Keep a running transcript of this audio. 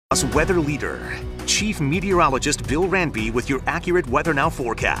Weather leader, Chief Meteorologist Bill Ranby with your accurate Weather Now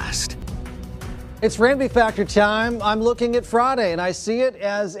forecast. It's Ranby Factor time. I'm looking at Friday, and I see it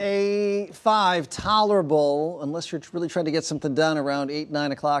as a 5, tolerable, unless you're really trying to get something done around 8,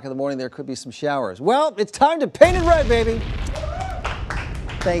 9 o'clock in the morning. There could be some showers. Well, it's time to paint it red, baby.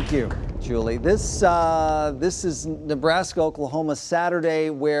 Thank you, Julie. This is Nebraska, Oklahoma,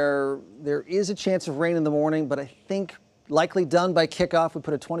 Saturday, where there is a chance of rain in the morning, but I think likely done by kickoff. We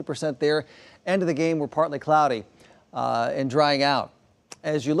put a 20% there. End of the game, we're partly cloudy and drying out.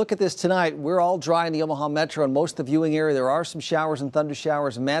 As you look at this tonight, we're all dry in the Omaha Metro and most of the viewing area. There are some showers and thunder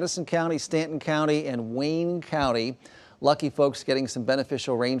showers in Madison County, Stanton County, and Wayne County. Lucky folks getting some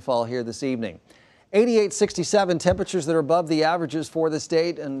beneficial rainfall here this evening. 88-67, temperatures that are above the averages for this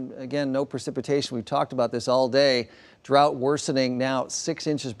date. And again, no precipitation. We've talked about this all day. Drought worsening now, 6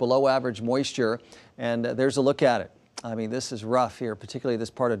 inches below average moisture. And there's a look at it. I mean, this is rough here, particularly this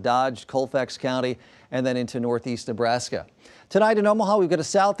part of Dodge, Colfax County, and then into northeast Nebraska. Tonight in Omaha, we've got a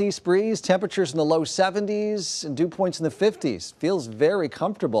southeast breeze, temperatures in the low 70s and dew points in the 50s. Feels very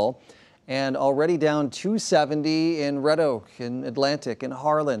comfortable, and already down to 70 in Red Oak, in Atlantic, in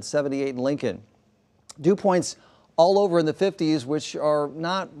Harlan, 78 in Lincoln. Dew points all over in the 50s, which are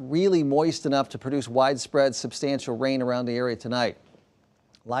not really moist enough to produce widespread substantial rain around the area tonight.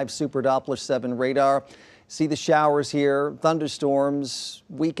 Live Super Doppler 7 radar. See the showers here, thunderstorms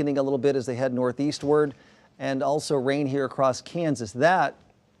weakening a little bit as they head northeastward, and also rain here across Kansas. That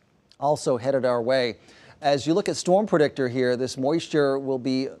also headed our way. As you look at Storm Predictor here, this moisture will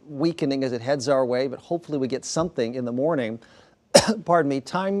be weakening as it heads our way, but hopefully we get something in the morning. Pardon me,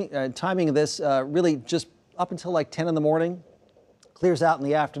 timing of this really just up until like 10 in the morning, clears out in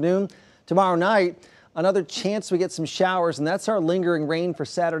the afternoon. Tomorrow night, another chance we get some showers, and that's our lingering rain for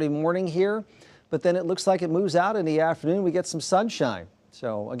Saturday morning here. But then it looks like it moves out in the afternoon. We get some sunshine.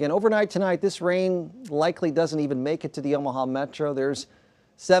 So again, overnight tonight, this rain likely doesn't even make it to the Omaha Metro. There's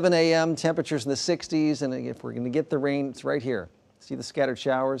 7 a.m. temperatures in the 60s. And if we're going to get the rain, it's right here. See the scattered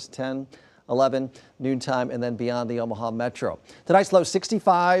showers, 10, 11, noontime, and then beyond the Omaha Metro. Tonight's low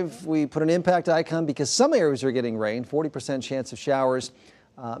 65. We put an impact icon because some areas are getting rain, 40% chance of showers,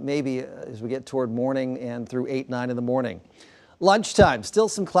 maybe as we get toward morning and through 8, 9 in the morning. Lunchtime, still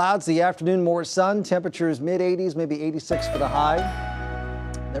some clouds. The afternoon, more sun. Temperatures mid-80s, maybe 86 for the high.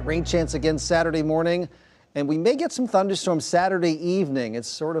 That rain chance again Saturday morning. And we may get some thunderstorms Saturday evening. It's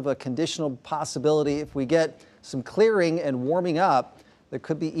sort of a conditional possibility. If we get some clearing and warming up, there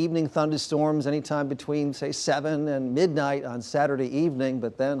could be evening thunderstorms anytime between, say, 7 and midnight on Saturday evening.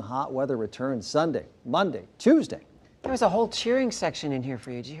 But then hot weather returns Sunday, Monday, Tuesday. There was a whole cheering section in here for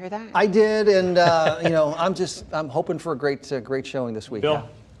you. Did you hear that? I did, and you know, I'm hoping for a great showing this week. Bill, yeah.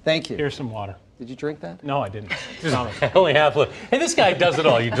 Thank you. Here's some water. Did you drink that? No, I didn't. I only half look. Hey, this guy does it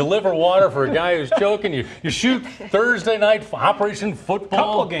all. You deliver water for a guy who's choking. You shoot Thursday night Operation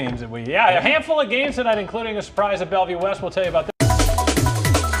Football. Couple games that a handful of games tonight, including a surprise at Bellevue West. We'll tell you about that.